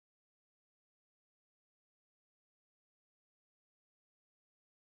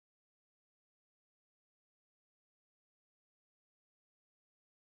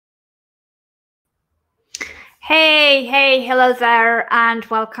Hello there, and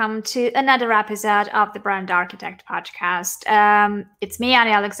welcome to another episode of the Brand Architect podcast. It's me, Annie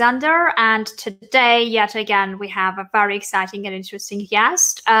Alexander, and today, yet again, we have a very exciting and interesting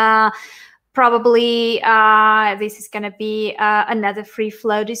guest. Probably this is going to be another free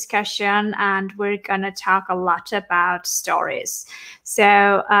flow discussion, and we're going to talk a lot about stories.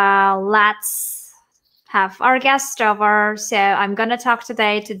 So let's have our guest over. So I'm going to talk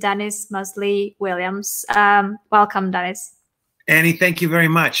today to Dennis Moseley-Williams. Welcome, Dennis. Annie, thank you very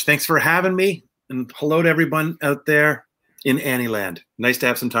much. Thanks for having me. And hello to everyone out there in Annie land. Nice to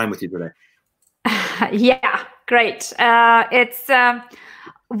have some time with you today. Yeah, great. It's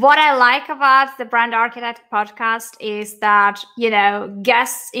what I like about the Brand Architect podcast is that,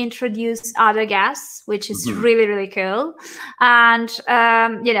 guests introduce other guests, which is really, really cool. And,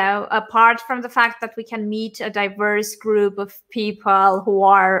 apart from the fact that we can meet a diverse group of people who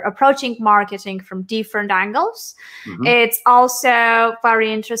are approaching marketing from different angles, it's also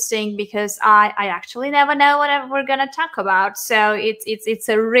very interesting because I actually never know what we're going to talk about. So it's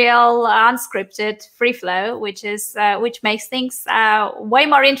a real unscripted free flow, which makes things way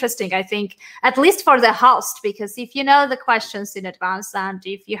more interesting, I think, at least for the host, because if you know the questions in advance and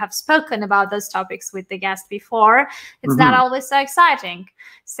if you have spoken about those topics with the guest before, it's not always so exciting.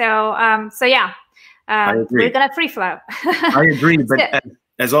 So yeah, we're gonna free flow. I agree, but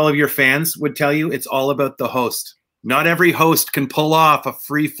as all of your fans would tell you, it's all about the host. Not every host can pull off a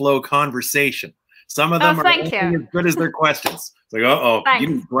free flow conversation. Some of them are only as good as their questions. It's like,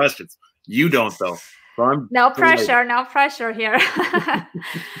 you need questions. You don't, though. So no pressure here.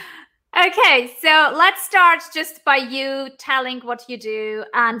 Okay, so let's start just by you telling what you do,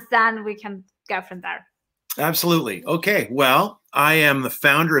 and then we can go from there. Absolutely. Okay, well, I am the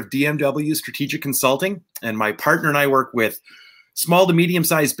founder of DMW Strategic Consulting, and my partner and I work with small to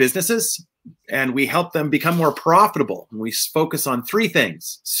medium-sized businesses, and we help them become more profitable. And we focus on three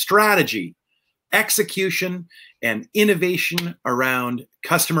things: strategy, execution, and innovation around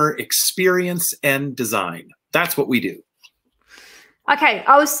customer experience and design. That's what we do. Okay,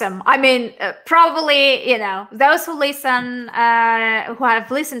 awesome. I mean, probably, those who listen, who have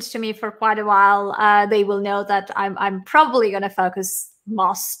listened to me for quite a while, they will know that I'm probably going to focus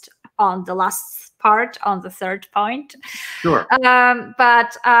most on the last part, on the third point. Sure.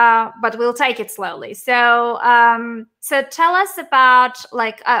 But we'll take it slowly. So tell us about,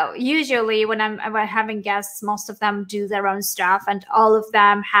 usually when I'm having guests, most of them do their own stuff, and all of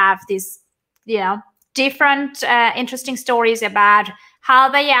them have this, different interesting stories about how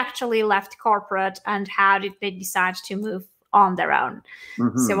they actually left corporate and how did they decide to move on their own.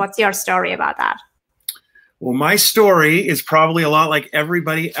 So what's your story about that? Well, my story is probably a lot like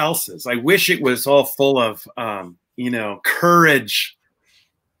everybody else's. I wish it was all full of, courage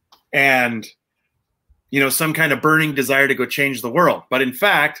and, some kind of burning desire to go change the world. But in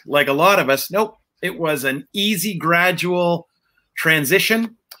fact, like a lot of us, nope, it was an easy, gradual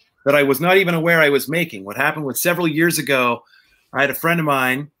transition that I was not even aware I was making. What happened was several years ago, I had a friend of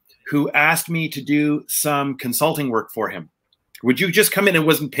mine who asked me to do some consulting work for him. Would you just come in? It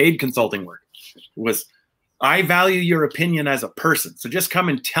wasn't paid consulting work. It was, I value your opinion as a person, so just come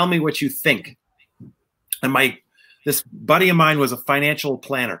and tell me what you think. And this buddy of mine was a financial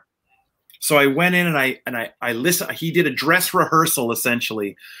planner. So I went in and I listened. He did a dress rehearsal,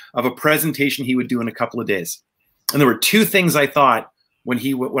 essentially, of a presentation he would do in a couple of days. And there were two things I thought when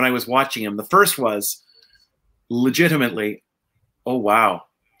I was watching him. The first was legitimately, oh wow,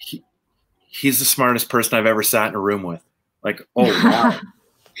 he's the smartest person I've ever sat in a room with. Like, oh wow,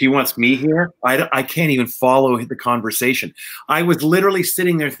 he wants me here. I can't even follow the conversation. I was literally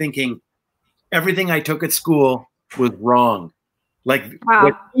sitting there thinking everything I took at school was wrong. Like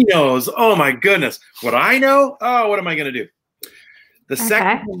what he knows, oh my goodness. What I know, oh, what am I going to do? The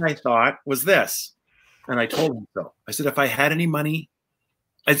second thing I thought was this, and I told him so. I said, if I had any money,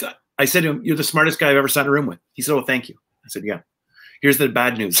 I said to him, you're the smartest guy I've ever sat in a room with. He said, oh, thank you. I said, yeah. Here's the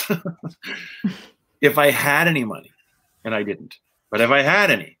bad news. If I had any money, and I didn't, but if I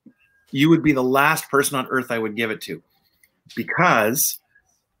had any, you would be the last person on earth I would give it to, because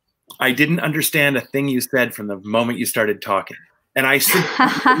I didn't understand a thing you said from the moment you started talking. And I said,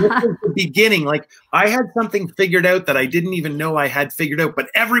 this was the beginning. Like, I had something figured out that I didn't even know I had figured out, but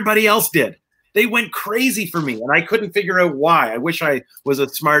everybody else did. They went crazy for me, and I couldn't figure out why. I wish I was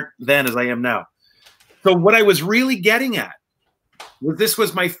as smart then as I am now. So what I was really getting at was this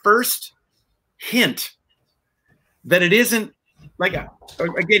was my first hint that it isn't like,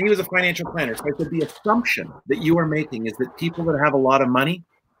 again, he was a financial planner. So I said, the assumption that you are making is that people that have a lot of money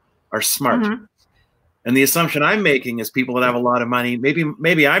are smart. And the assumption I'm making is people that have a lot of money,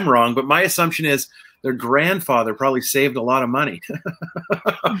 maybe I'm wrong, but my assumption is their grandfather probably saved a lot of money.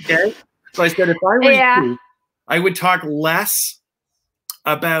 Okay. So I said, if I were you, I would talk less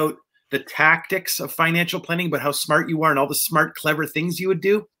about the tactics of financial planning, but how smart you are and all the smart, clever things you would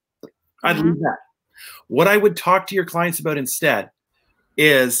do. I'd leave that. What I would talk to your clients about instead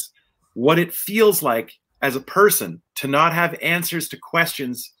is what it feels like as a person to not have answers to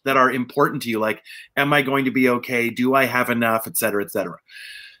questions that are important to you, like, am I going to be okay? Do I have enough, et cetera, et cetera.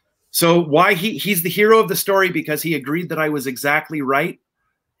 So why he's the hero of the story, because he agreed that I was exactly right.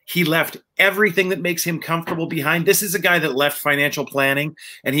 He left everything that makes him comfortable behind. This is a guy that left financial planning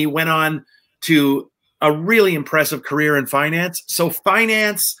and he went on to a really impressive career in finance. So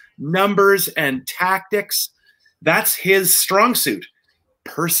finance, numbers, and tactics, that's his strong suit.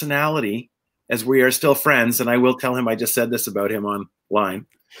 Personality, as we are still friends, and I will tell him I just said this about him online.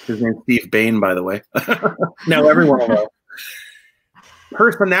 His name's Steve Bain, by the way. Now everyone will know.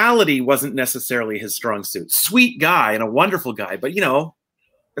 Personality wasn't necessarily his strong suit. Sweet guy and a wonderful guy, but you know,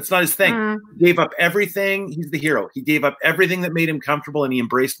 that's not his thing. He gave up everything. He's the hero. He gave up everything that made him comfortable, and he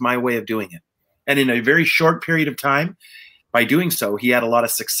embraced my way of doing it. And in a very short period of time, by doing so, he had a lot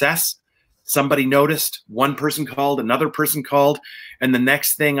of success. Somebody noticed, one person called, another person called, and the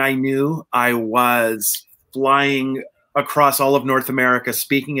next thing I knew, I was flying across all of North America,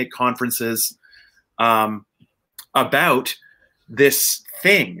 speaking at conferences about this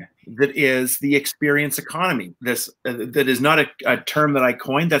thing that is the experience economy. This that is not a term that I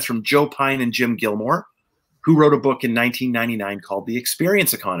coined. That's from Joe Pine and Jim Gilmore, who wrote a book in 1999 called The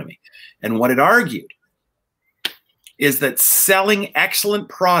Experience Economy. And what it argued is that selling excellent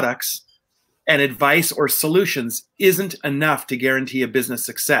products and advice or solutions isn't enough to guarantee a business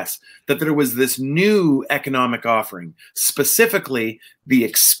success, that there was this new economic offering, specifically the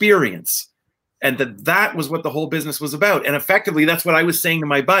experience, and that was what the whole business was about. And effectively, that's what I was saying to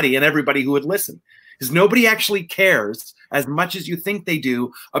my buddy and everybody who would listen, is nobody actually cares as much as you think they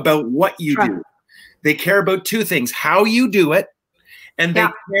do about what you do. They care about two things: how you do it, and they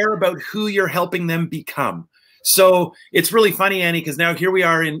care about who you're helping them become. So it's really funny, Annie, because now here we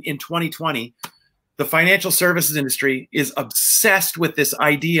are in 2020. The financial services industry is obsessed with this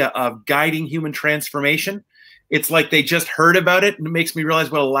idea of guiding human transformation. It's like they just heard about it, and it makes me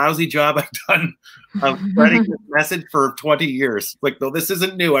realize what a lousy job I've done of spreading this message for 20 years. Like, though this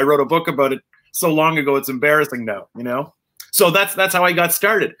isn't new. I wrote a book about it so long ago, it's embarrassing now, you know? So that's how I got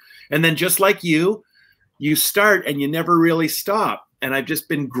started. And then just like you start and you never really stop. And I've just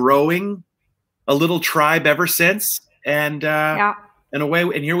been growing a little tribe ever since. And in a way,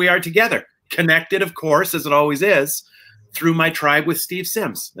 and here we are together, connected, of course, as it always is, through my tribe with Steve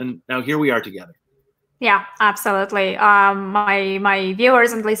Sims. And now here we are together. Yeah, absolutely. My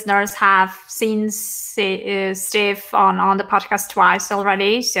viewers and listeners have seen Steve on the podcast twice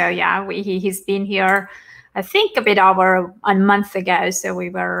already. So yeah, he's been here, I think, a bit over a month ago. So we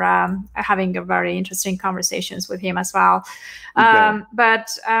were having a very interesting conversations with him as well.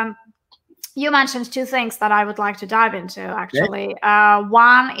 But you mentioned two things that I would like to dive into, actually.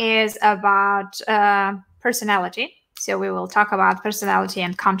 One is about personality. So we will talk about personality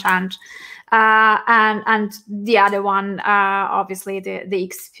and content. And the other one, obviously, the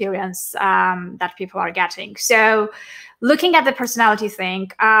experience that people are getting. So looking at the personality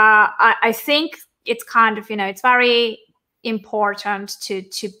thing, I think it's kind of, it's very important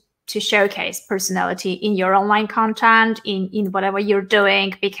to showcase personality in your online content, in whatever you're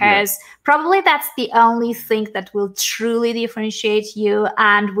doing, because probably that's the only thing that will truly differentiate you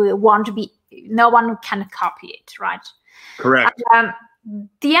and will want to be, no one can copy it, right? Correct.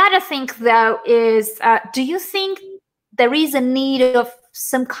 The other thing, though, is do you think there is a need of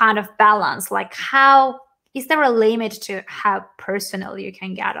some kind of balance? Like, is there a limit to how personal you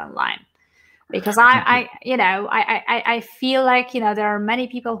can get online? Because I feel like, there are many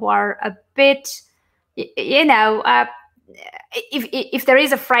people who are a bit, if there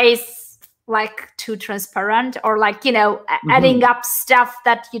is a phrase like too transparent, or like, adding up stuff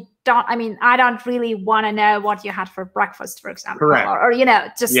that you don't, I don't really want to know what you had for breakfast, for example. Correct. Or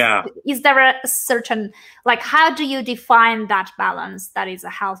is there a certain, like, how do you define that balance that is a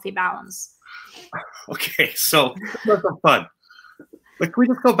healthy balance? Okay, so that's fun. Like, can we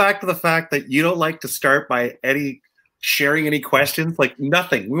just go back to the fact that you don't like to start by sharing any questions? Like,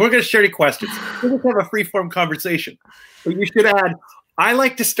 nothing. We weren't going to share any questions. We'll just have a free-form conversation. But you should add, I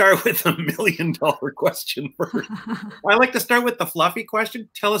like to start with $1 million question first. I like to start with the fluffy question.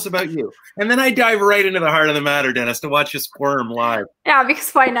 Tell us about you. And then I dive right into the heart of the matter, Dennis, to watch you squirm live. Yeah,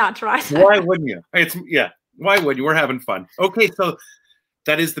 because why not, right? Why wouldn't you? Why would you? We're having fun. Okay, so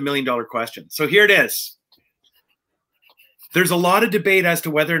that is the $1 million question. So here it is. There's a lot of debate as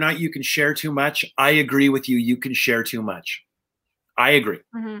to whether or not you can share too much. I agree with you. You can share too much. I agree.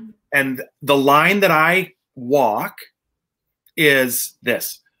 Mm-hmm. And the line that I walk is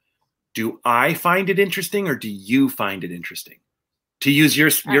this. Do I find it interesting or do you find it interesting? To use your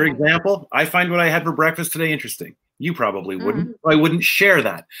example, I find what I had for breakfast today interesting. You probably wouldn't. I wouldn't share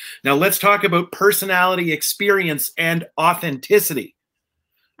that. Now let's talk about personality, experience, and authenticity.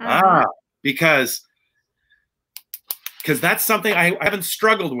 Because that's something I haven't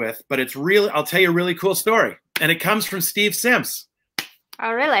struggled with, but it's really, I'll tell you a really cool story. And it comes from Steve Sims.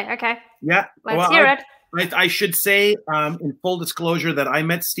 Oh, really? Okay. Yeah. Let's hear it. I should say, in full disclosure, that I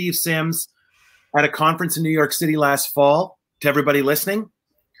met Steve Sims at a conference in New York City last fall. To everybody listening,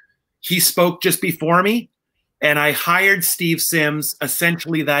 he spoke just before me, and I hired Steve Sims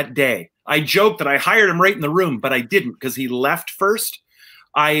essentially that day. I joked that I hired him right in the room, but I didn't because he left first.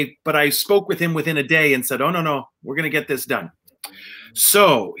 But I spoke with him within a day and said, oh, no, we're going to get this done.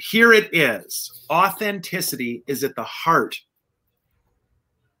 So here it is. Authenticity is at the heart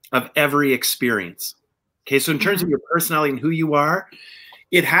of every experience. Okay, so in terms of your personality and who you are,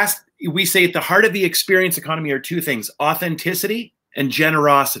 we say at the heart of the experience economy are two things: authenticity and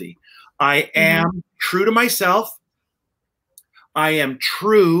generosity. I am true to myself. I am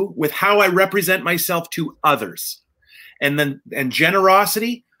true with how I represent myself to others. And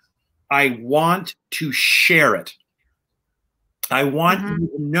generosity, I want to share it. I want you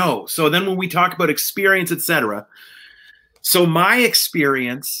to know. So then when we talk about experience, etc. So my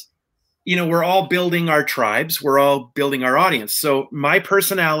experience, we're all building our tribes. We're all building our audience. So my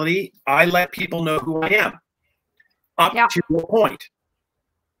personality, I let people know who I am up to a point.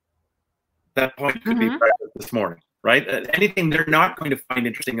 That point could be breakfast this morning, right? Anything they're not going to find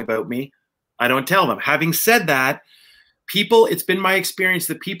interesting about me, I don't tell them. Having said that, it's been my experience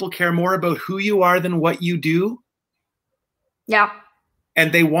that people care more about who you are than what you do. Yeah.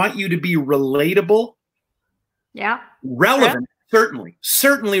 And they want you to be relatable. Yeah. Relevant.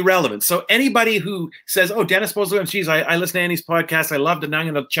 Certainly relevant. So anybody who says, oh, Dennis Moseley-Williams, geez, I listen to Annie's podcast. I loved it. Now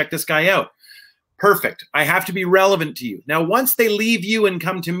I'm going to check this guy out. Perfect. I have to be relevant to you. Now, once they leave you and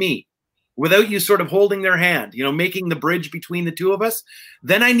come to me without you sort of holding their hand, making the bridge between the two of us,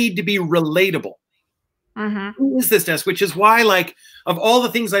 then I need to be relatable. Who is this, Dennis? Which is why, like, of all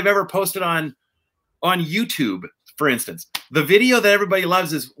the things I've ever posted on YouTube, for instance, the video that everybody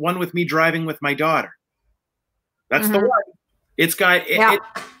loves is one with me driving with my daughter. That's the one. It's got,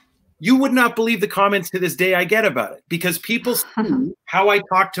 you would not believe the comments to this day I get about it, because people see how I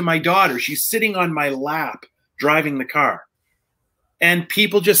talk to my daughter. She's sitting on my lap driving the car. And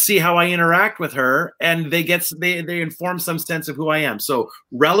people just see how I interact with her, and they inform some sense of who I am. So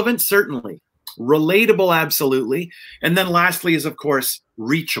relevant, certainly. Relatable, absolutely. And then lastly is, of course,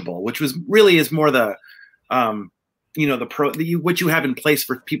 reachable, which really is more the what you have in place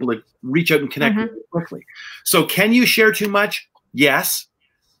for people to reach out and connect with you quickly. So can you share too much? Yes.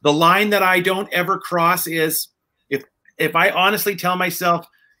 The line that I don't ever cross is if I honestly tell myself,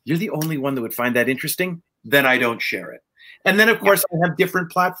 you're the only one that would find that interesting, then I don't share it. And then, of course, I have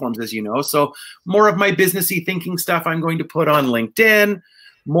different platforms, as you know. So more of my businessy thinking stuff I'm going to put on LinkedIn.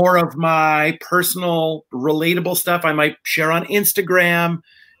 More of my personal, relatable stuff I might share on Instagram,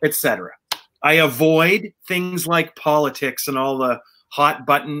 etc. I avoid things like politics and all the hot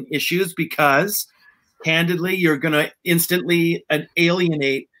button issues because, candidly, you're going to instantly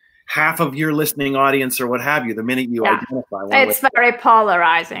alienate half of your listening audience or what have you the minute you identify one. It's very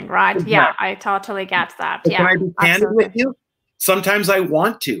polarizing, right? Exactly. Yeah, I totally get that. But can I be candid with you? Sometimes I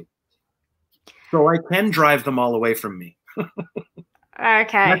want to. So I can drive them all away from me.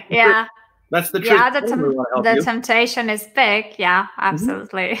 Okay. That's the truth. Yeah, the temptation is big. Yeah,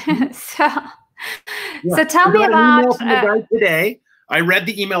 absolutely. So tell me about today. I read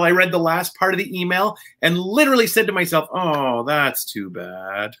the email. I read the last part of the email and literally said to myself, "Oh, that's too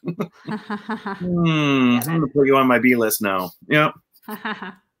bad." I'm going to put you on my B list now. Yeah.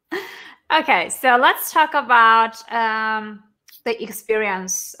 Okay, so let's talk about the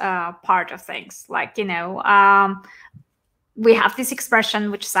experience part of things. Like, we have this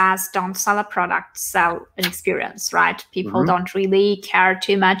expression which says, don't sell a product, sell an experience, right? People don't really care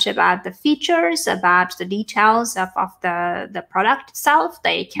too much about the features, about the details of the product itself.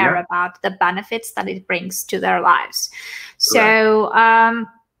 They care about the benefits that it brings to their lives. So, and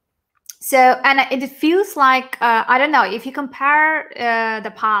it feels like, I don't know, if you compare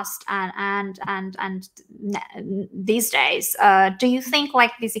the past and these days, do you think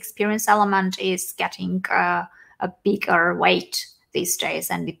like this experience element is getting a bigger weight these days,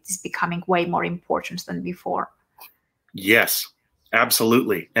 and it's becoming way more important than before? Yes,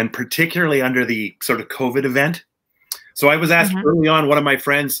 absolutely. And particularly under the sort of COVID event, So I was asked early on, one of my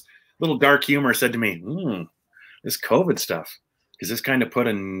friends, little dark humor, said to me, this COVID stuff, does this kind of put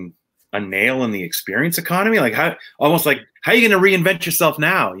a nail in the experience economy? Like how are you going to reinvent yourself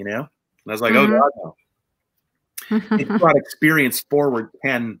now? You know? And I was like, oh God, no. It brought experience forward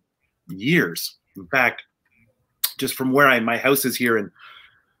 10 years. In fact, just from where my house is here in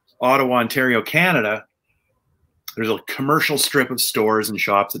Ottawa, Ontario, Canada, there's a commercial strip of stores and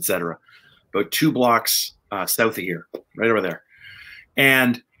shops, etc., about 2 blocks south of here, right over there.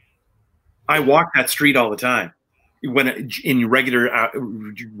 And I walk that street all the time. Regularly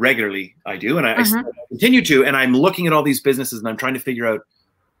I do, and I continue to. And I'm looking at all these businesses, and I'm trying to figure out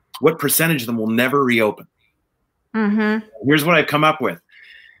what percentage of them will never reopen. Here's what I've come up with.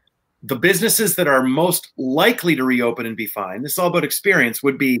 The businesses that are most likely to reopen and be fine, this is all about experience,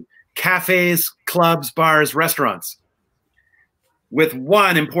 would be cafes, clubs, bars, restaurants. With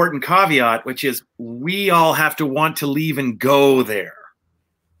one important caveat, which is we all have to want to leave and go there.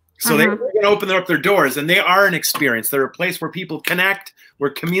 So they're going to open up their doors, and they are an experience. They're a place where people connect, where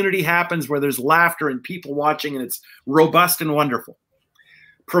community happens, where there's laughter and people watching, and it's robust and wonderful.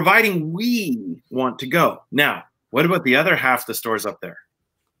 Providing we want to go. Now, what about the other half of the stores up there?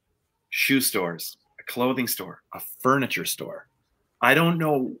 Shoe stores, a clothing store, a furniture store. I don't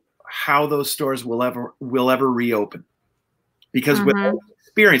know how those stores will ever reopen, because with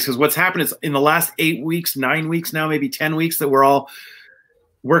experience, because what's happened is in the last 8 weeks, 9 weeks now, maybe 10 weeks that we're all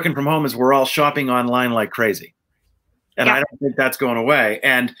working from home, is we're all shopping online like crazy. And I don't think that's going away.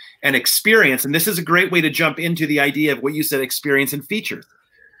 And experience, and this is a great way to jump into the idea of what you said, experience and features.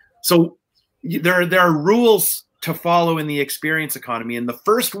 So there are rules to follow in the experience economy. And the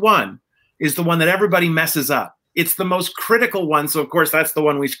first one is the one that everybody messes up. It's the most critical one. So of course, that's the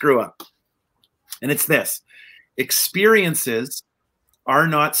one we screw up. And it's this: experiences are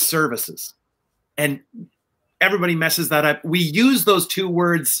not services. And everybody messes that up. We use those two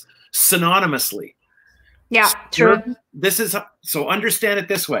words synonymously. Yeah, true. So understand it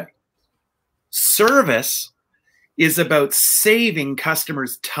this way. Service is about saving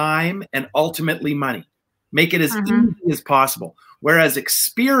customers time and ultimately money. Make it as easy as possible. Whereas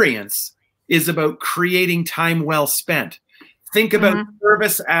experience is about creating time well spent. Think about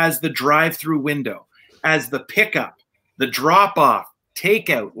service as the drive-through window, as the pickup, the drop-off,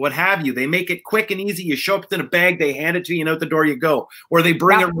 takeout, what have you. They make it quick and easy. You show up in a bag, they hand it to you, and out the door you go. Or they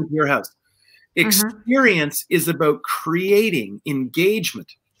bring it to your house. Experience is about creating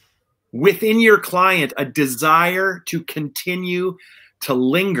engagement within your client, a desire to continue to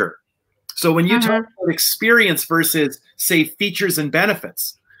linger. So when you talk about experience versus, say, features and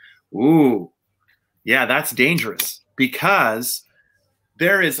benefits, ooh, yeah, that's dangerous, because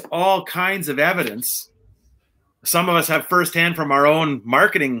there is all kinds of evidence. Some of us have firsthand from our own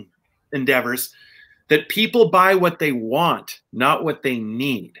marketing endeavors that people buy what they want, not what they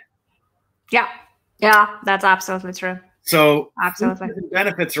need. Yeah. Yeah, that's absolutely true. So absolutely, features and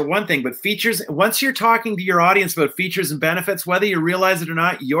benefits are one thing, but features, once you're talking to your audience about features and benefits, whether you realize it or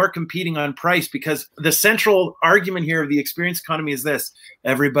not, you're competing on price, because the central argument here of the experience economy is this: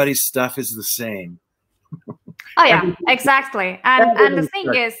 everybody's stuff is the same. Oh yeah, exactly. And the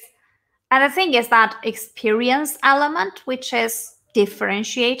thing is that experience element, which is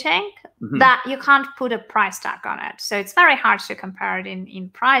differentiating, that you can't put a price tag on it. So it's very hard to compare it in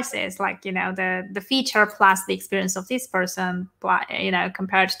prices, like, you know, the feature plus the experience of this person, you know,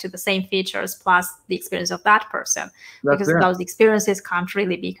 compared to the same features plus the experience of that person. Because those experiences can't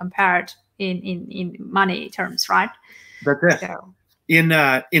really be compared in money terms, right? That's it. So,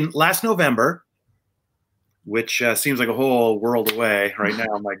 in last November, which seems like a whole world away right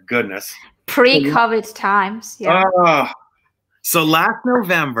now, my goodness. Pre-COVID times, yeah. So last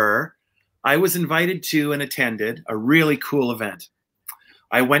November, I was invited to and attended a really cool event.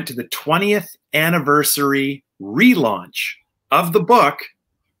 I went to the 20th anniversary relaunch of the book,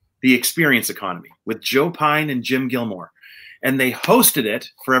 The Experience Economy, with Joe Pine and Jim Gilmore. And they hosted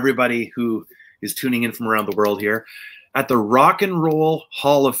it for everybody who is tuning in from around the world here at the Rock and Roll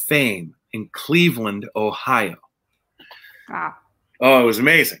Hall of Fame in Cleveland, Ohio. Wow. Oh, it was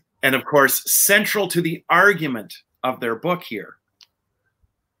amazing. And of course, central to the argument of their book here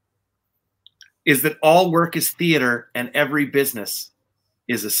is that all work is theater and every business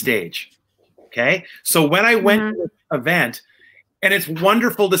is a stage. Okay? So when I went to this event, and it's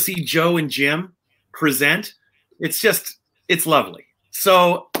wonderful to see Joe and Jim present, it's lovely.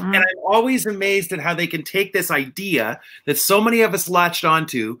 So, and I'm always amazed at how they can take this idea that so many of us latched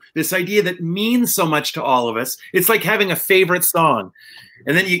onto, this idea that means so much to all of us. It's like having a favorite song.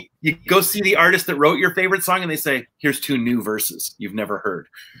 And then you go see the artist that wrote your favorite song, and they say, here's 2 new verses you've never heard.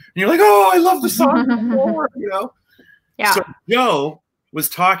 And you're like, oh, I love the song before, you know? Yeah. So Joe was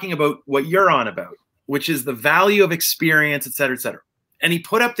talking about what you're on about, which is the value of experience, et cetera, et cetera. And he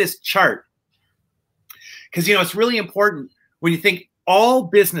put up this chart because, you know, it's really important when you think all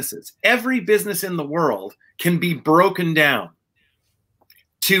businesses, every business in the world can be broken down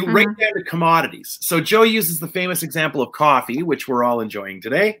to right down to commodities. So Joe uses the famous example of coffee, which we're all enjoying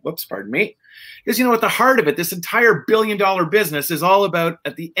today. Whoops, pardon me. Because, you know, at the heart of it, this entire billion-dollar business is all about,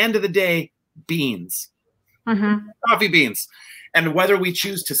 at the end of the day, beans. Coffee beans. And whether we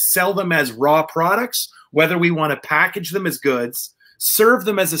choose to sell them as raw products, whether we want to package them as goods, serve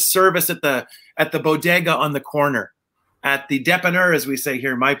them as a service at the bodega on the corner, at the dépanneur, as we say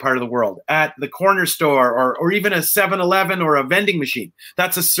here in my part of the world, at the corner store, or even a 7-Eleven or a vending machine.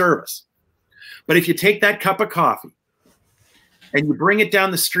 That's a service. But if you take that cup of coffee and you bring it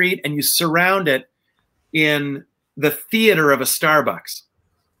down the street and you surround it in the theater of a Starbucks,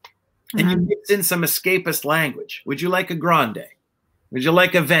 and you mix in some escapist language. Would you like a grande? Would you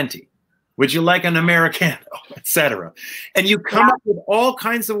like a venti? Would you like an Americano, etc.? And you come up with all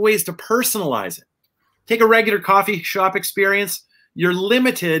kinds of ways to personalize it. Take a regular coffee shop experience. You're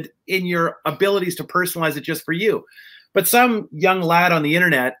limited in your abilities to personalize it just for you. But some young lad on the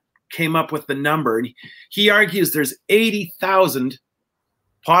internet came up with the number, and he argues there's 80,000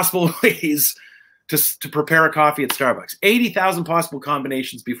 possible ways to prepare a coffee at Starbucks. 80,000 possible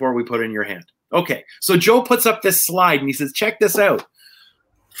combinations before we put it in your hand. Okay, so Joe puts up this slide and he says, check this out.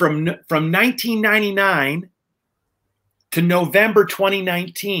 From 1999 to November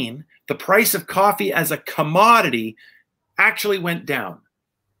 2019, the price of coffee as a commodity actually went down.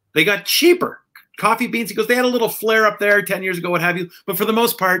 They got cheaper. Coffee beans, he goes, they had a little flare up there 10 years ago, what have you. But for the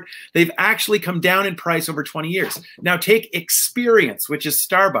most part, they've actually come down in price over 20 years. Now take experience, which is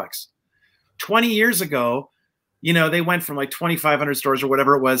Starbucks. 20 years ago, you know, they went from like 2,500 stores or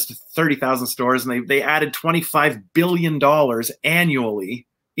whatever it was to 30,000 stores, and they added $25 billion annually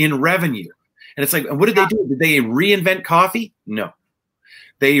in revenue. And it's like, and what did they do? Did they reinvent coffee? No.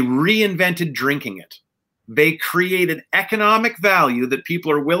 They reinvented drinking it. They created economic value that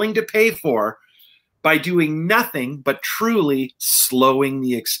people are willing to pay for by doing nothing but truly slowing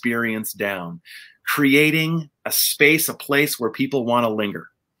the experience down, creating a space, a place where people want to linger,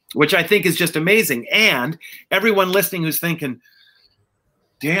 which I think is just amazing. And everyone listening who's thinking,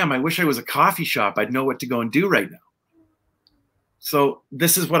 damn, I wish I was a coffee shop. I'd know what to go and do right now. So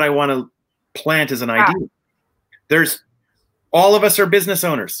this is what I want to plant as an idea. All of us are business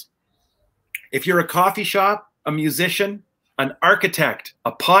owners. If you're a coffee shop, a musician, an architect,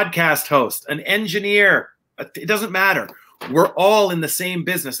 a podcast host, an engineer, it doesn't matter. We're all in the same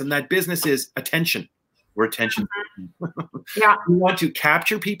business, and that business is attention. We're attention. Yeah. We want to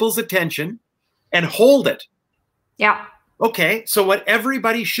capture people's attention and hold it. Yeah. Okay. So what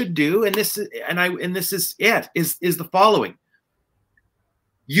everybody should do, and this is the following.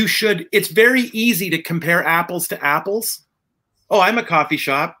 It's very easy to compare apples to apples. Oh, I'm a coffee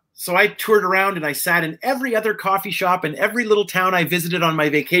shop. So I toured around and I sat in every other coffee shop in every little town I visited on my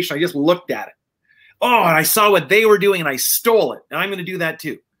vacation. I just looked at it. Oh, and I saw what they were doing and I stole it. And I'm going to do that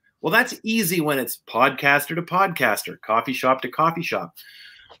too. Well, that's easy when it's podcaster to podcaster, coffee shop to coffee shop.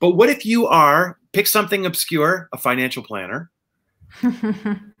 But what if you pick something obscure, a financial planner,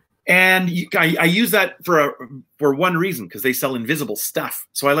 and I use that for one reason, because they sell invisible stuff.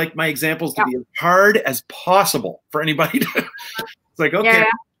 So I like my examples to be as hard as possible for anybody to. It's like, okay,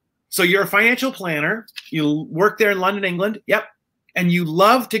 yeah. So you're a financial planner. You work there in London, England. Yep. And you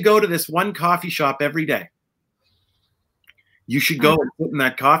love to go to this one coffee shop every day. You should go and sit in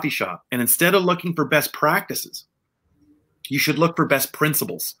that coffee shop. And instead of looking for best practices, you should look for best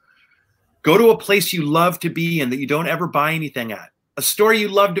principles. Go to a place you love to be in that you don't ever buy anything at. A store you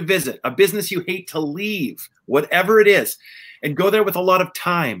love to visit, a business you hate to leave, whatever it is, and go there with a lot of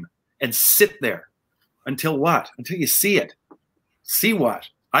time and sit there until what? Until you see it. See what?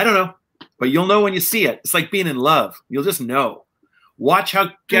 I don't know, but you'll know when you see it. It's like being in love. You'll just know. Watch how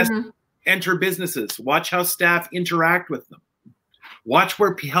guests enter businesses. Watch how staff interact with them. Watch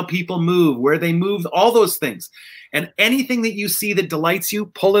how people move, where they move, all those things. And anything that you see that delights you,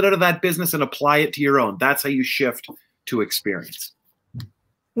 pull it out of that business and apply it to your own. That's how you shift to experience.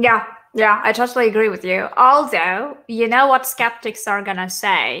 Yeah, I totally agree with you. Although, you know what skeptics are going to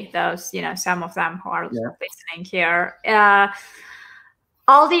say, those, some of them who are listening here,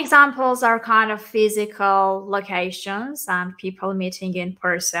 all the examples are kind of physical locations and people meeting in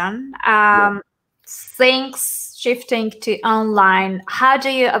person. Things shifting to online. How do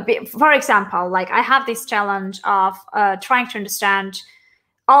you, for example, like I have this challenge of trying to understand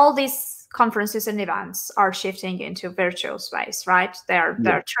all these conferences and events are shifting into virtual space, right?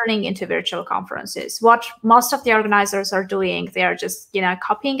 They're turning into virtual conferences. What most of the organizers are doing, they are just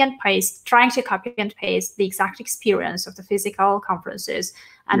copying and paste, trying to copy and paste the exact experience of the physical conferences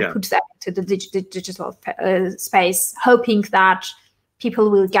and put that into the digital space, hoping that people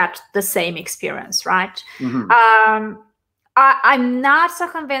will get the same experience, right? I'm not so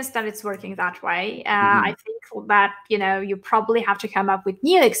convinced that it's working that way. I think that you probably have to come up with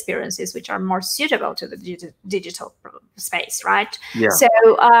new experiences which are more suitable to the digital space, right? So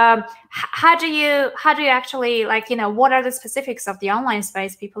how do you actually, what are the specifics of the online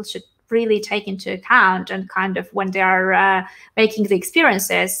space people should really take into account, and kind of when they are making the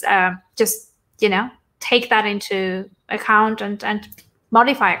experiences, just take that into account and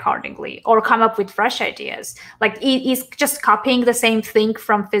modify accordingly, or come up with fresh ideas? Like, is just copying the same thing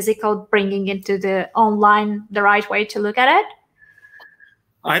from physical, bringing into the online the right way to look at it?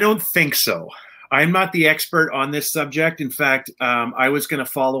 I don't think so. I'm not the expert on this subject. In fact, I was going to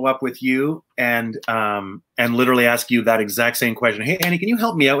follow up with you and literally ask you that exact same question. Hey, Annie, can you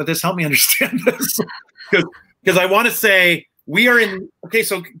help me out with this? Help me understand this. Because I want to say we are in, okay,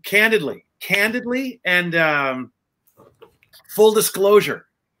 so candidly, and full disclosure,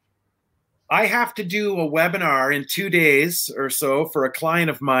 I have to do a webinar in 2 days or so for a client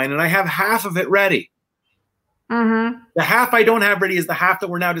of mine, and I have half of it ready. The half I don't have ready is the half that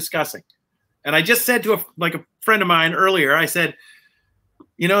we're now discussing. And I just said to a friend of mine earlier, I said,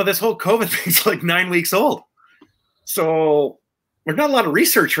 this whole COVID thing's like 9 weeks old. So there's not a lot of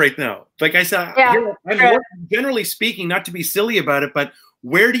research right now. Like I said, generally speaking, not to be silly about it, but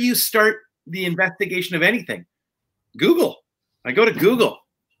where do you start the investigation of anything? Google. I go to Google.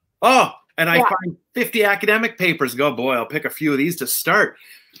 And I find 50 academic papers. Go, boy, I'll pick a few of these to start.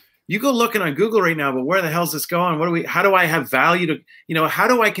 You go looking on Google right now, but where the hell's this going? How do I have value to, how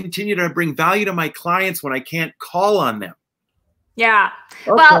do I continue to bring value to my clients when I can't call on them? Yeah.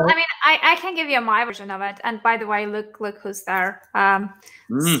 Okay. Well, I mean, I can give you my version of it. And by the way, look who's there.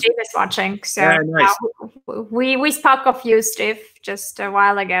 Steve is watching. So nice. We spoke of you, Steve, just a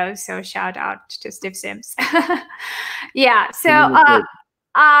while ago. So shout out to Steve Sims. Yeah. So,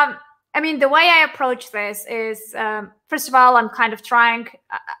 I mean, the way I approach this is, first of all, I'm kind of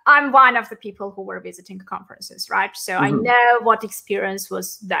I'm one of the people who were visiting conferences, right? So I know what experience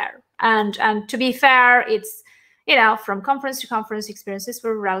was there. And to be fair, it's, from conference to conference, experiences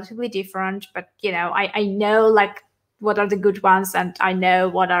were relatively different, but, I know like what are the good ones, and I know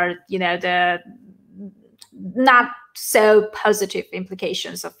what are, the not so positive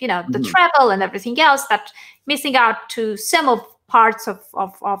implications of, the travel and everything else, that missing out to some of parts of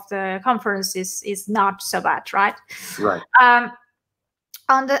the conference is not so bad, right? Right.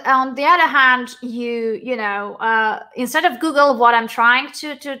 On the other hand, instead of Google, how I'm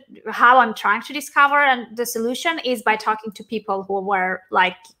trying to discover, and the solution is by talking to people who were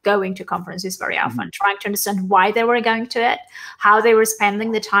like going to conferences very often, trying to understand why they were going to it, how they were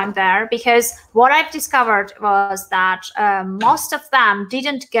spending the time there. Because what I've discovered was that most of them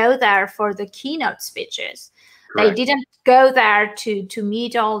didn't go there for the keynote speeches. Correct. They didn't go there to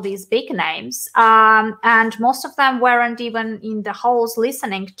meet all these big names, and most of them weren't even in the halls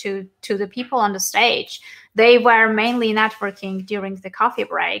listening to the people on the stage. They were mainly networking during the coffee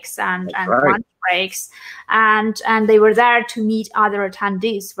breaks and lunch breaks, and they were there to meet other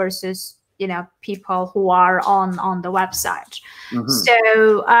attendees versus people who are on the website.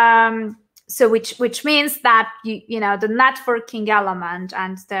 So which means that the networking element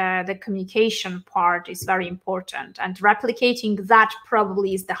and the communication part is very important, and replicating that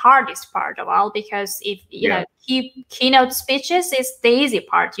probably is the hardest part of all, because if keynote speeches is the easy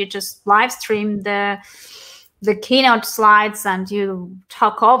part. You just live stream the keynote slides and you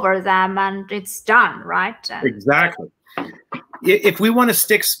talk over them and it's done, right? Exactly. If we want to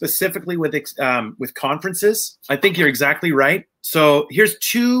stick specifically with conferences, I think you're exactly right. So here's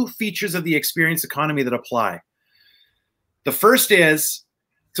 2 features of the experience economy that apply. The first is,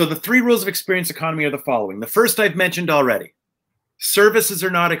 so the 3 rules of experience economy are the following. The first I've mentioned already. Services are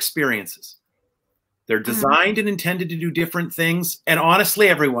not experiences. They're designed and intended to do different things. And honestly,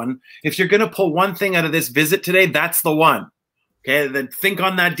 everyone, if you're going to pull one thing out of this visit today, that's the one. Okay, then think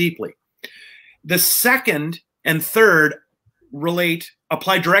on that deeply. The second and third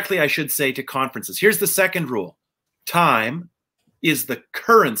apply directly, I should say, to conferences. Here's the second rule. Time is the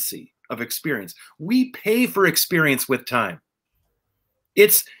currency of experience. We pay for experience with time.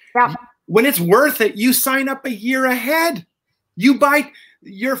 It's when it's worth it, you sign up a year ahead. You buy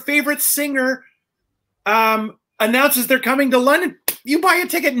your favorite singer announces they're coming to London. You buy a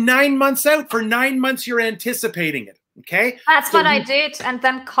ticket 9 months out. For 9 months, you're anticipating it. Okay. That's what I did. And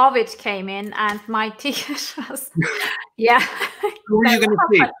then COVID came in and my ticket was, yeah. Who are you going to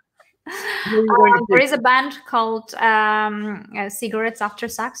see? There is a band called Cigarettes After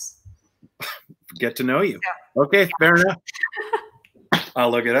Sex. Get to know you. Okay, fair enough.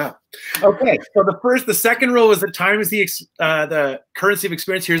 I'll look it up. Okay, so the second rule is that time is the currency of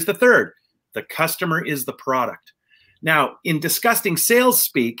experience. Here's the third. The customer is the product. Now, in disgusting sales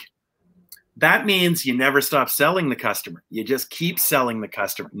speak, that means you never stop selling the customer. You just keep selling the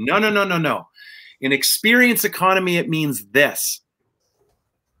customer. No, no, no, no, no. In experience economy, it means this.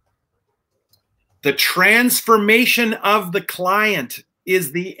 The transformation of the client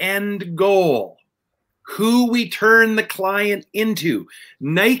is the end goal. Who we turn the client into.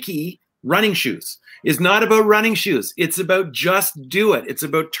 Nike running shoes is not about running shoes. It's about just do it. It's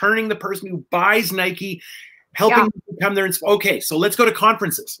about turning the person who buys Nike, helping them become their inspiration. Okay, so let's go to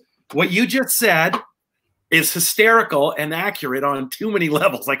conferences. What you just said is hysterical and accurate on too many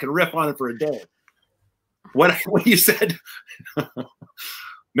levels. I could riff on it for a day. What you said,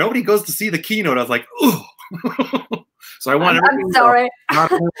 nobody goes to see the keynote. I was like, ooh. So I want everything. I'm sorry. I'm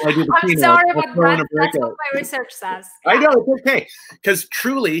sorry, but that's what my research says. I know, it's okay. Because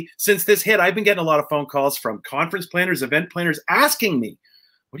truly, since this hit, I've been getting a lot of phone calls from conference planners, event planners asking me,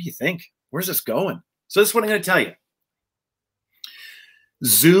 what do you think? Where's this going? So this is what I'm going to tell you.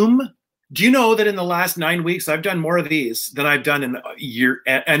 Zoom. Do you know that in the last 9 weeks, I've done more of these than I've done in a year,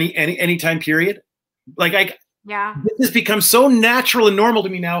 any time period? Like this has become so natural and normal to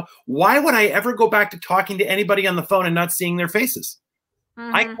me now. Why would I ever go back to talking to anybody on the phone and not seeing their faces?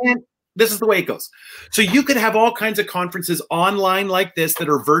 I can't. This is the way it goes. So you could have all kinds of conferences online like this that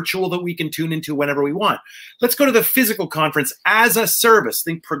are virtual that we can tune into whenever we want. Let's go to the physical conference as a service.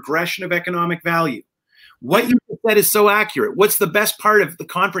 Think progression of economic value. What you said is so accurate. What's the best part of the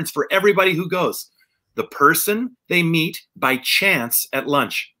conference for everybody who goes? The person they meet by chance at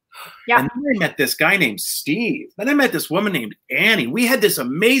lunch. Yeah. And then I met this guy named Steve. Then I met this woman named Annie. We had this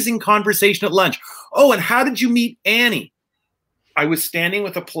amazing conversation at lunch. Oh, and how did you meet Annie? I was standing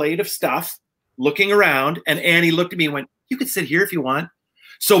with a plate of stuff, looking around, and Annie looked at me and went, you could sit here if you want.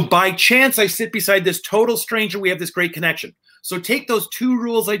 So by chance, I sit beside this total stranger. We have this great connection. So take those two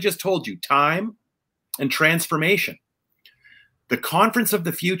rules I just told you, time and transformation. The conference of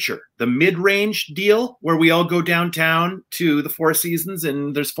the future, the mid-range deal where we all go downtown to the Four Seasons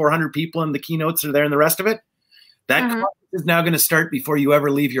and there's 400 people and the keynotes are there and the rest of it. That conference is now going to start before you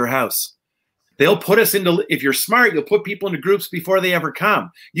ever leave your house. They'll put us into, if you're smart, you'll put people into groups before they ever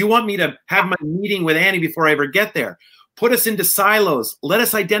come. You want me to have my meeting with Annie before I ever get there. Put us into silos. Let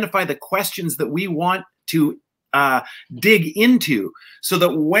us identify the questions that we want to dig into so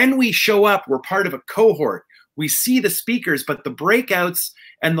that when we show up, we're part of a cohort. We see the speakers, but the breakouts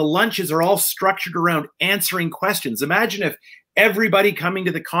and the lunches are all structured around answering questions. Imagine if everybody coming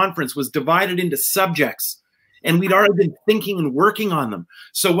to the conference was divided into subjects and we'd already been thinking and working on them.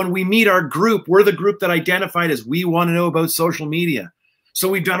 So when we meet our group, we're the group that identified as we want to know about social media. So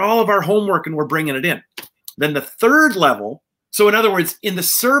we've done all of our homework and we're bringing it in. Then the third level, so in other words, in the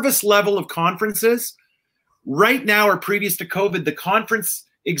service level of conferences, right now or previous to COVID, the conference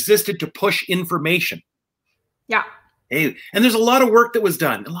existed to push information. Yeah. Hey, and there's a lot of work that was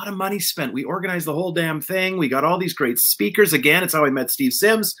done, a lot of money spent. We organized the whole damn thing. We got all these great speakers. Again, it's how I met Steve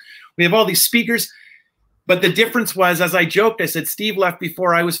Sims. We have all these speakers. But the difference was, as I joked, I said, Steve left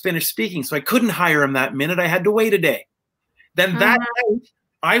before I was finished speaking, so I couldn't hire him that minute. I had to wait a day. Then that night,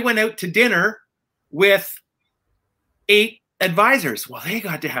 I went out to dinner with 8 advisors. Well, they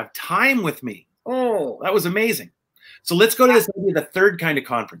got to have time with me. Oh, that was amazing. So let's go to this idea, the third kind of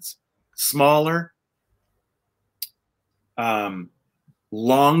conference. Smaller,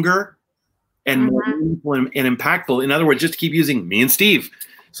 longer, and more meaningful and impactful. In other words, just keep using me and Steve.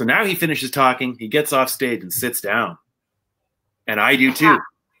 So now he finishes talking, he gets off stage and sits down. And I do too.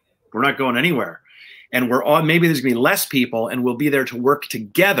 We're not going anywhere. And we're all, maybe there's gonna be less people and we'll be there to work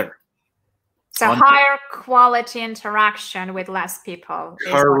together. So higher quality interaction with less people.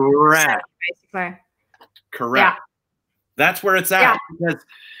 Correct. Basically. Correct. Yeah. That's where it's at. Yeah.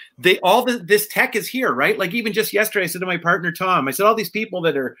 Because this tech is here, right? Like even just yesterday, I said to my partner, Tom, I said, all these people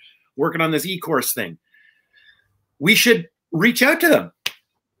that are working on this e-course thing, we should reach out to them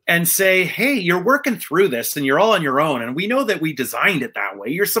and say, hey, you're working through this and you're all on your own. And we know that we designed it that way.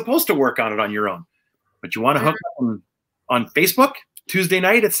 You're supposed to work on it on your own. But you want to hook up on Facebook Tuesday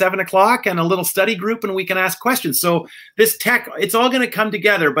night at 7 o'clock and a little study group and we can ask questions. So this tech, it's all going to come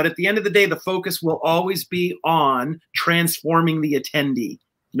together. But at the end of the day, the focus will always be on transforming the attendee,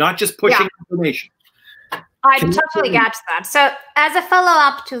 not just pushing information. I totally get that. So as a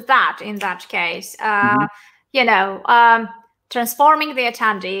follow-up to that, in that case, transforming the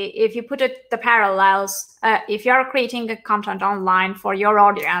attendee, if you put the parallels, if you're creating a content online for your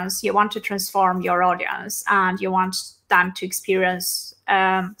audience, you want to transform your audience and you want them to experience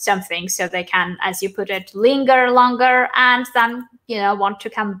something so they can, as you put it, linger longer and then, want to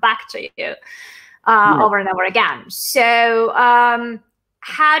come back to you over and over again. So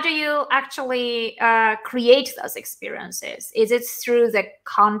how do you actually create those experiences? Is it through the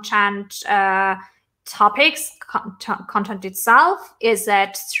content topics, content itself? Is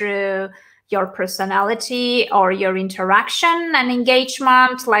it through your personality or your interaction and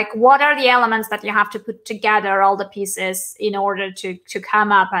engagement? Like, what are the elements that you have to put together, all the pieces, in order to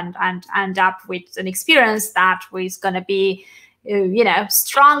come up and end up with an experience that is going to be,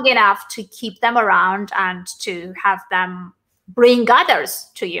 strong enough to keep them around and to have them bring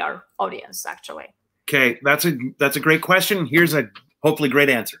others to your audience, actually? Okay, that's a great question. Here's a hopefully great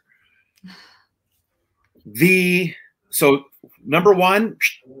answer. So number one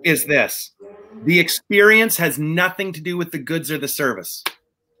is this: the experience has nothing to do with the goods or the service.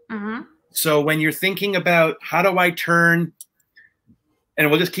 Mm-hmm. So when you're thinking about how do I turn, and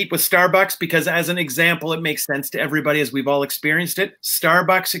we'll just keep with Starbucks because as an example, it makes sense to everybody as we've all experienced it.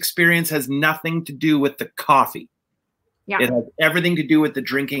 Starbucks experience has nothing to do with the coffee. Yeah. It has everything to do with the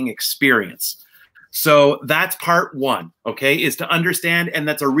drinking experience. So that's part one, okay, is to understand. And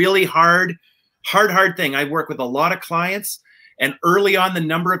that's a really hard thing. I work with a lot of clients, and early on, the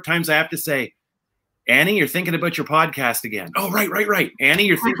number of times I have to say, Annie, you're thinking about your podcast again. Oh, right. Annie,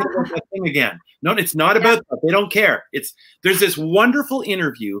 you're thinking about that thing again. No, it's not about that. They don't care. There's this wonderful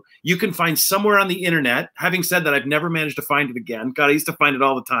interview you can find somewhere on the internet. Having said that, I've never managed to find it again. God, I used to find it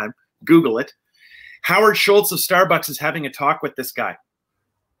all the time. Google it. Howard Schultz of Starbucks is having a talk with this guy,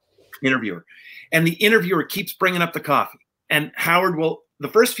 interviewer. And the interviewer keeps bringing up the coffee. And Howard will, the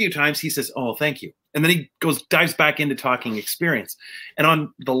first few times he says, oh, thank you. And then he dives back into talking experience. And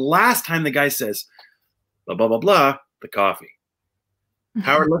on the last time the guy says, blah, blah, blah, blah, the coffee.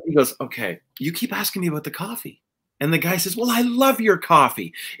 Howard looks, he goes, okay, you keep asking me about the coffee. And the guy says, well, I love your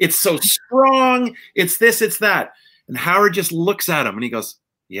coffee. It's so strong. It's this, it's that. And Howard just looks at him and he goes,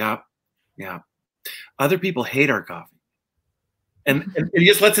 yeah. Other people hate our coffee. And he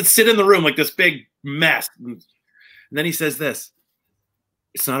just lets it sit in the room like this big mess. And then he says this: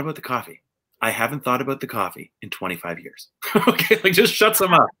 it's not about the coffee. I haven't thought about the coffee in 25 years. Okay, like just shuts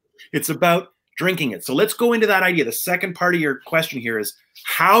them up. It's about drinking it. So let's go into that idea. The second part of your question here is,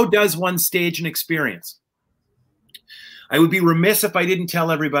 how does one stage an experience? I would be remiss if I didn't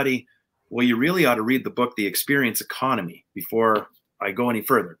tell everybody, well, you really ought to read the book, The Experience Economy, before I go any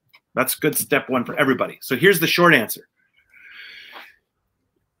further. That's good step one for everybody. So here's the short answer.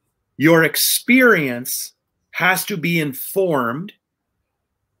 Your experience has to be informed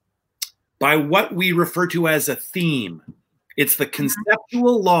by what we refer to as a theme. It's the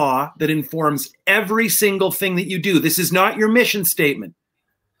conceptual law that informs every single thing that you do. This is not your mission statement.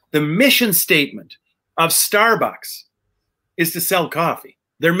 The mission statement of Starbucks is to sell coffee.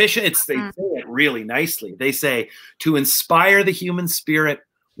 Their mission, they say it really nicely. They say, to inspire the human spirit,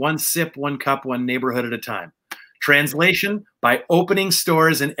 one sip, one cup, one neighborhood at a time. Translation, by opening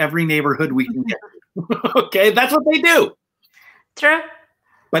stores in every neighborhood we can get. Okay, that's what they do. True.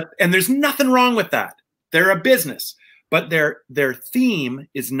 And there's nothing wrong with that. They're a business, but their theme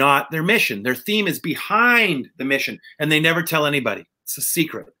is not their mission. Their theme is behind the mission, and they never tell anybody. It's a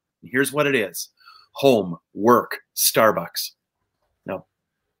secret. And here's what it is: home, work, Starbucks. No. What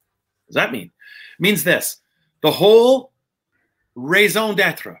does that mean? It means this: the whole raison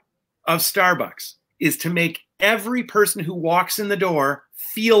d'etre of Starbucks is to make every person who walks in the door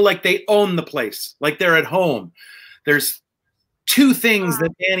feel like they own the place, like they're at home. There's two things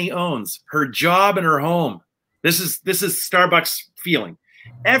that Annie owns: her job and her home. This is Starbucks feeling.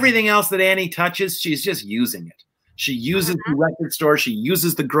 Everything else that Annie touches, she's just using it. She uses the record store, she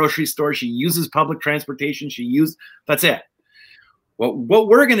uses the grocery store, she uses public transportation, that's it. What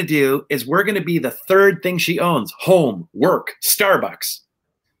we're going to do is we're going to be the third thing she owns: home, work, Starbucks.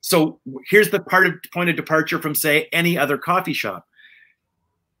 So here's the point of departure from, say, any other coffee shop.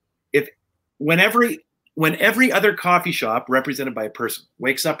 When every other coffee shop represented by a person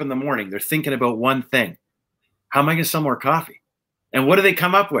wakes up in the morning, they're thinking about one thing: how am I going to sell more coffee? And what do they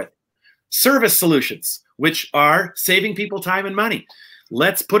come up with? Service solutions, which are saving people time and money.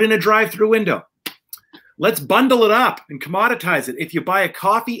 Let's put in a drive-through window. Let's bundle it up and commoditize it. If you buy a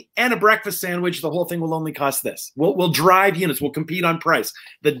coffee and a breakfast sandwich, the whole thing will only cost this. We'll drive units. We'll compete on price.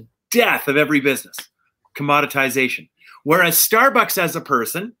 The death of every business, commoditization. Whereas Starbucks as a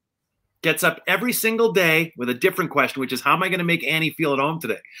person gets up every single day with a different question, which is, how am I going to make Annie feel at home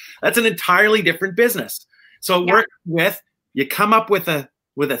today? That's an entirely different business. So it works with, you come up with a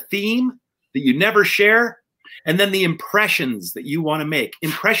theme that you never share, and then the impressions that you want to make.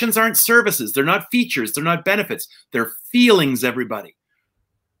 Impressions aren't services. They're not features. They're not benefits. They're feelings, everybody.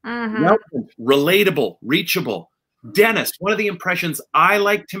 Relevant, relatable, reachable. Dennis, one of the impressions I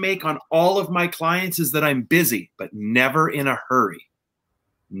like to make on all of my clients is that I'm busy, but never in a hurry.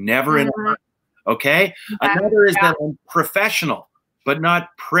 Never in a hurry. Okay? Another is that I'm professional, but not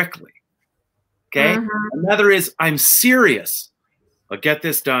prickly. Okay? Another is I'm serious. I'll get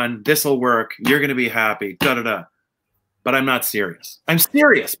this done. This will work. You're going to be happy. Da-da-da. But I'm not serious. I'm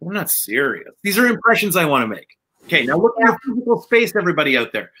serious, but I'm not serious. These are impressions I want to make. Okay, now look at your physical space, everybody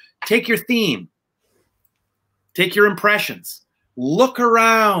out there. Take your theme. Take your impressions. Look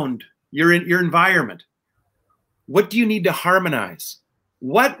around your environment. What do you need to harmonize?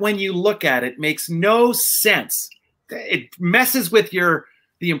 What, when you look at it, makes no sense? It messes with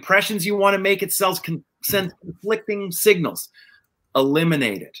the impressions you want to make. It sends conflicting signals.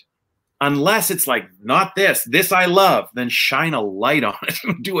 Eliminate it. Unless it's like, not this, this I love, then shine a light on it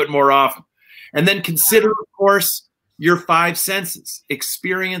and do it more often. And then consider, of course, your 5 senses.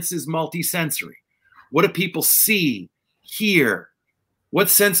 Experience is multisensory. What do people see, hear? What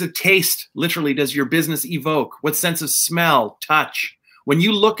sense of taste, literally, does your business evoke? What sense of smell, touch? When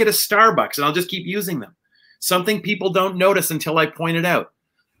you look at a Starbucks, and I'll just keep using them, something people don't notice until I point it out.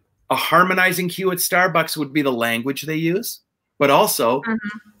 A harmonizing cue at Starbucks would be the language they use, but also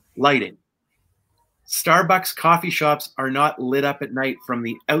lighting. Starbucks coffee shops are not lit up at night from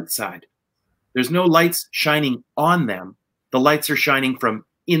the outside. There's no lights shining on them. The lights are shining from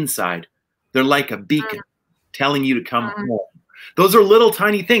inside. They're like a beacon telling you to come home. Those are little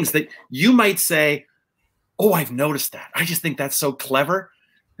tiny things that you might say, oh, I've noticed that. I just think that's so clever.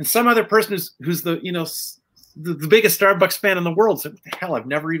 And some other person who's the biggest Starbucks fan in the world said, what the hell, I've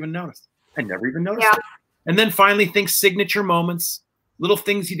never even noticed. I never even noticed it. And then finally, think signature moments, little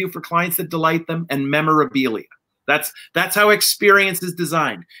things you do for clients that delight them, and memorabilia. That's how experience is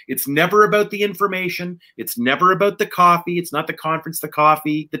designed. It's never about the information. It's never about the coffee. It's not the conference, the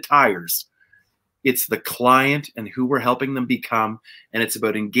coffee, the tires. It's the client and who we're helping them become. And it's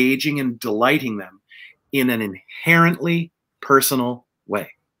about engaging and delighting them in an inherently personal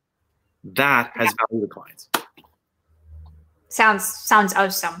way. That has value to clients. Sounds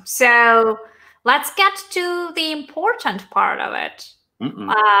awesome. So let's get to the important part of it.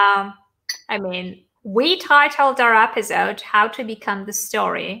 I mean, we titled our episode, How to Become the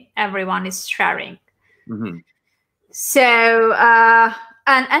Story Everyone is Sharing. So,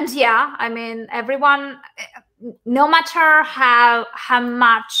 and yeah, I mean, everyone, no matter how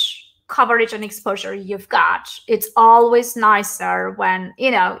much coverage and exposure you've got, it's always nicer when,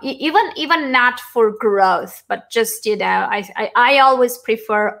 even not for growth, but just, I always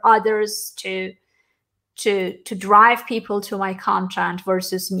prefer others to drive people to my content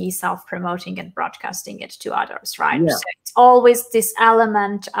versus me self-promoting and broadcasting it to others, right? So it's always this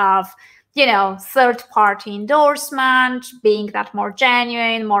element of, third-party endorsement, being that more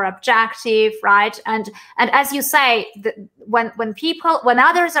genuine, more objective, right? And as you say, when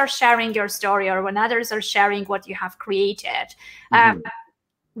others are sharing your story or when others are sharing what you have created,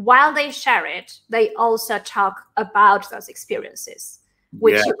 while they share it, they also talk about those experiences,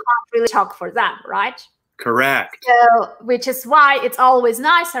 which you can't really talk for them, right? Correct. So, which is why it's always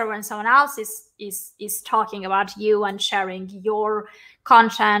nicer when someone else is talking about you and sharing your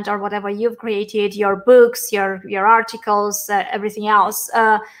content or whatever you've created, your books, your articles, everything else,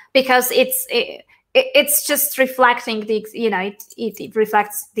 because it's just reflecting it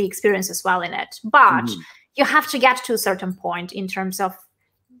reflects the experience as well in it. But you have to get to a certain point in terms of,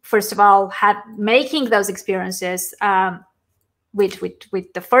 first of all, making those experiences with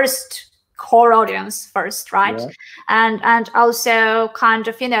the first core audience first, right? And also kind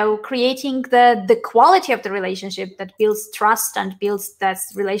of, creating the quality of the relationship that builds trust and builds that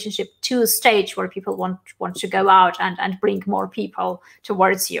relationship to a stage where people want to go out and bring more people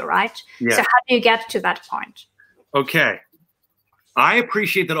towards you, right? So how do you get to that point? Okay. I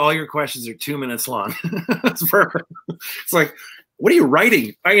appreciate that all your questions are 2 minutes long. That's perfect. It's like, what are you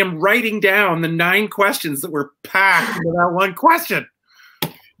writing? I am writing down the 9 questions that were packed into that one question.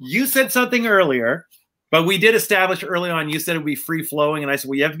 You said something earlier, but we did establish early on, you said it would be free flowing. And I said,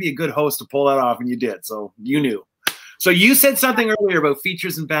 well, you have to be a good host to pull that off. And you did. So you knew. So you said something earlier about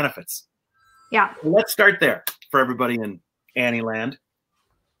features and benefits. Yeah. Let's start there for everybody in Annie land.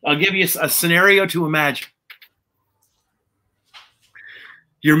 I'll give you a scenario to imagine.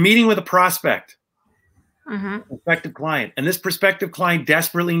 You're meeting with a prospect, prospective client, and this prospective client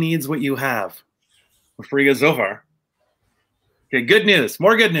desperately needs what you have. Before you go so far. Okay, good news,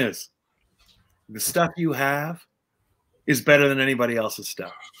 more good news. the stuff you have is better than anybody else's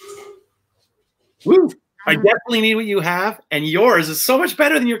stuff. Woo! I definitely need what you have, and yours is so much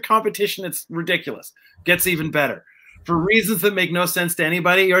better than your competition. It's ridiculous. Gets even better. For reasons that make no sense to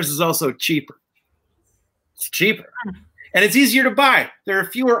anybody, yours is also cheaper. It's cheaper. And it's easier to buy. There are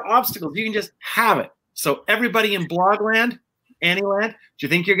fewer obstacles. You can just have it. So everybody in Blogland, Annieland, do you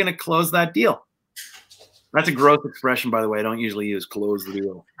think you're going to close that deal? That's a gross expression, by the way. I don't usually use close the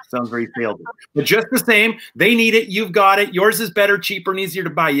deal. Sounds very salesy. But just the same, they need it. You've got it. Yours is better, cheaper, and easier to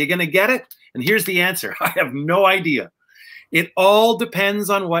buy. You going to get it? And here's the answer. I have no idea. It all depends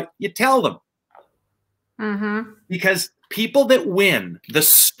on what you tell them. Because people that win, the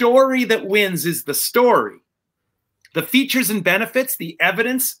story that wins is the story. The features and benefits, the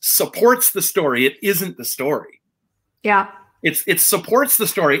evidence supports the story. It isn't the story. Yeah. It supports the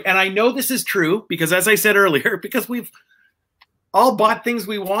story. And I know this is true because, as I said earlier, because we've all bought things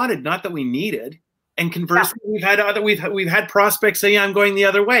we wanted, not that we needed. And conversely, we've had prospects say, yeah, I'm going the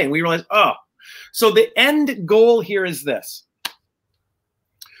other way. And we realize, oh. So the end goal here is this.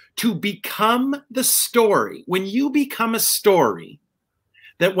 To become the story. When you become a story,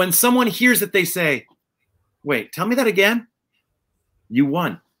 that when someone hears it, they say, wait, tell me that again. You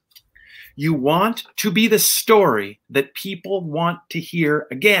won. You want to be the story that people want to hear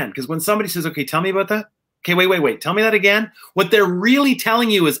again. Because when somebody says, okay, tell me about that. Okay, wait. Tell me that again. What they're really telling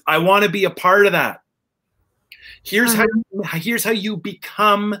you is, I want to be a part of that. Here's how you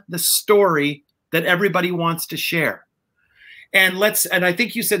become the story that everybody wants to share. And I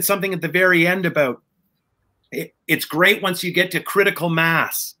think you said something at the very end about it's great once you get to critical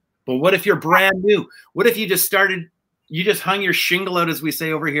mass. But what if you're brand new? What if you just hung your shingle out, as we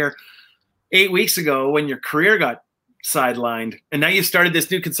say over here, 8 weeks ago when your career got sidelined, and now you started this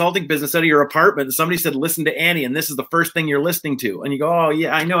new consulting business out of your apartment, and somebody said, listen to Annie, and this is the first thing you're listening to. And you go, oh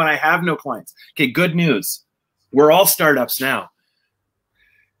yeah, I know, and I have no clients. Okay, good news. We're all startups now.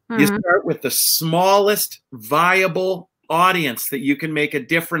 You start with the smallest viable audience that you can make a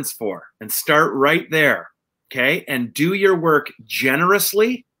difference for, and start right there. Okay. And do your work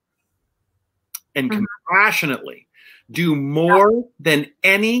generously and compassionately. Do more than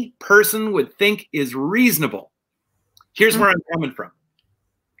any person would think is reasonable. Here's where I'm coming from.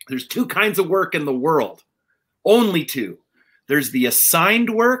 There's two kinds of work in the world. Only two. There's the assigned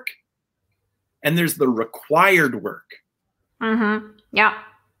work and there's the required work. Yeah.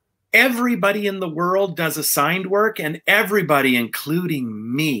 Everybody in the world does assigned work, and everybody,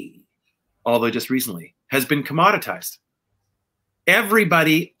 including me, although just recently, has been commoditized.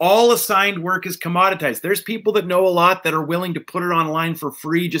 Everybody, all assigned work is commoditized. There's people that know a lot that are willing to put it online for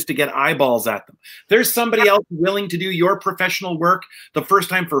free just to get eyeballs at them. There's somebody else willing to do your professional work the first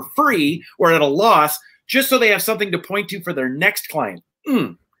time for free or at a loss, just so they have something to point to for their next client.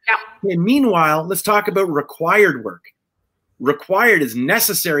 And meanwhile, let's talk about required work. Required is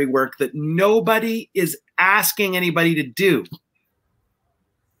necessary work that nobody is asking anybody to do.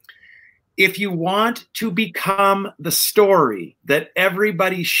 If you want to become the story that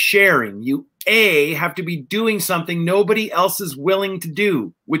everybody's sharing, you have to be doing something nobody else is willing to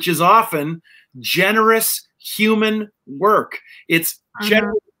do, which is often generous human work. It's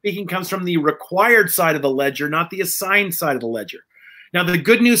generally speaking comes from the required side of the ledger, not the assigned side of the ledger. Now, the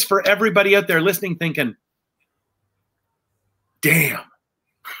good news for everybody out there listening, thinking, damn,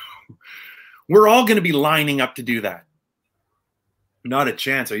 we're all going to be lining up to do that. Not a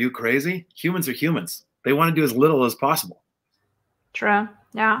chance. Are you crazy? Humans are humans. They want to do as little as possible. True.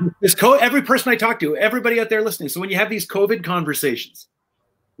 Yeah. Every person I talk to, everybody out there listening. So when you have these COVID conversations,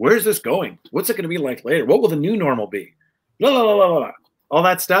 where's this going? What's it going to be like later? What will the new normal be? Blah, blah, blah, blah, blah. All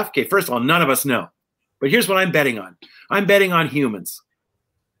that stuff. Okay, first of all, none of us know. But here's what I'm betting on. I'm betting on humans.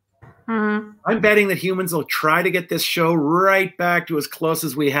 I'm betting that humans will try to get this show right back to as close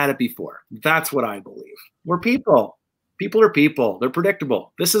as we had it before. That's what I believe. We're people. People are people. They're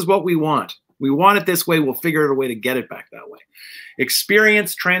predictable. This is what we want. We want it this way. We'll figure out a way to get it back that way.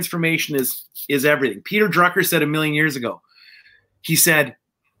 Experience transformation is everything. Peter Drucker said 1,000,000 years ago, he said,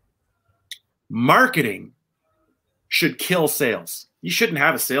 marketing should kill sales. You shouldn't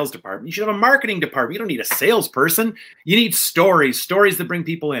have a sales department. You should have a marketing department. You don't need a salesperson. You need stories that bring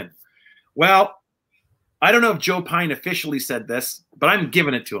people in. Well, I don't know if Joe Pine officially said this, but I'm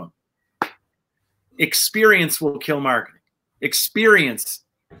giving it to him. Experience will kill marketing. Experience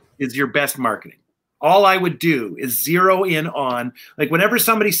is your best marketing. All I would do is zero in on, like whenever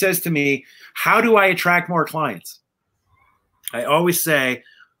somebody says to me, how do I attract more clients? I always say,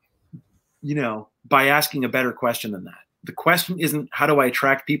 you know, by asking a better question than that. The question isn't how do I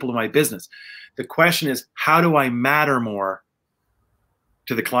attract people to my business? The question is how do I matter more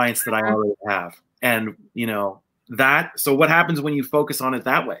to the clients that I already have. And, you know, so what happens when you focus on it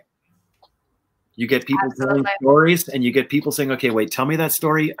that way? You get people telling stories, and you get people saying, okay, wait, tell me that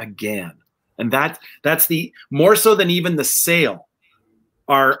story again. And that's the more so than even the sale.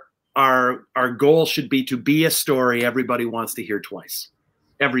 Our goal should be to be a story everybody wants to hear twice,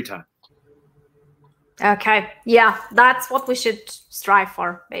 every time. Okay. Yeah, that's what we should strive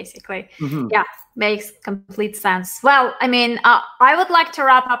for, basically. Mm-hmm. Yeah, makes complete sense. Well, I mean, I would like to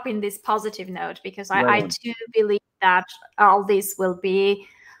wrap up in this positive note, because I do believe that all this will be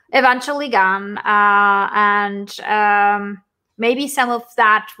eventually gone. And maybe some of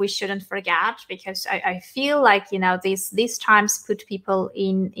that we shouldn't forget, because I feel like, you know, these times put people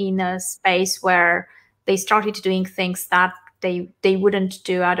in a space where they started doing things that they wouldn't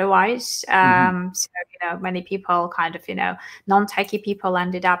do otherwise. So, you know, many people kind of, you know, non-techie people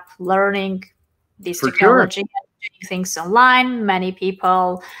ended up learning this technology and doing things online. Many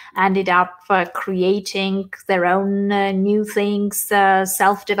people ended up creating their own new things,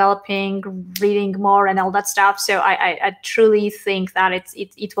 self-developing, reading more and all that stuff. So I truly think that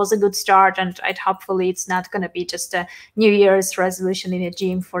it was a good start, and hopefully it's not going to be just a New Year's resolution in a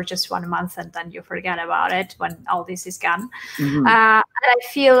gym for just 1 month and then you forget about it when all this is gone. And I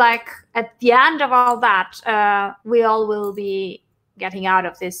feel like at the end of all that, we all will be getting out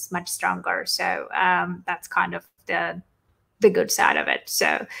of this much stronger. So that's kind of the good side of it.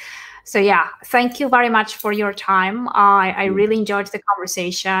 So yeah, thank you very much for your time. I really enjoyed the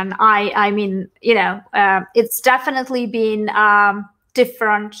conversation. I mean, you know, it's definitely been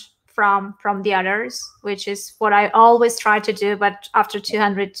different from the others, which is what I always try to do. But after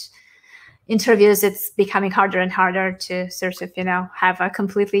 200 interviews, it's becoming harder and harder to sort of, you know, have a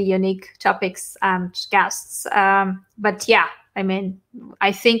completely unique topics and guests. But yeah, I mean,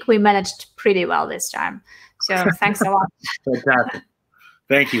 I think we managed pretty well this time. So thanks a lot. Fantastic.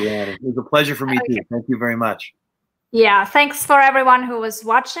 Thank you, Annie. It was a pleasure for me too. Thank you very much. Yeah, thanks for everyone who was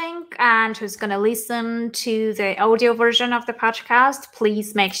watching and who's going to listen to the audio version of the podcast.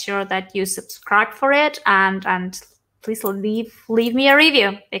 Please make sure that you subscribe for it, and please leave me a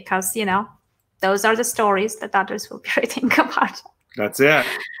review, because, you know, those are the stories that others will be reading about. That's it.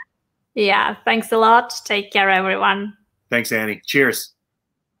 Yeah, thanks a lot. Take care, everyone. Thanks, Annie. Cheers.